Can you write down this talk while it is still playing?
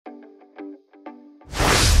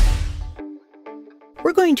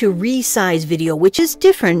we're going to resize video, which is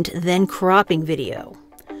different than cropping video.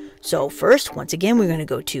 So first, once again, we're going to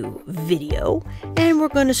go to video and we're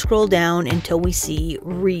going to scroll down until we see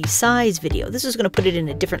resize video. This is going to put it in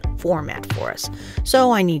a different format for us.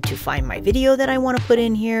 So I need to find my video that I want to put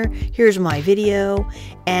in here. Here's my video.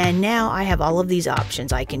 And now I have all of these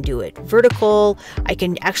options. I can do it vertical. I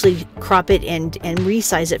can actually crop it and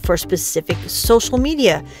resize it for specific social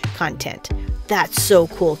media content. That's so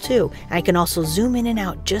cool too. And I can also zoom in and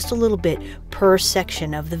out just a little bit per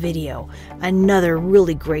section of the video. Another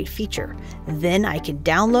really great feature. Then I can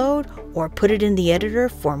download or put it in the editor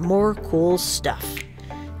for more cool stuff.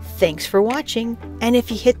 Thanks for watching, and if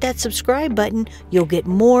you hit that subscribe button, you'll get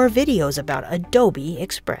more videos about Adobe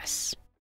Express.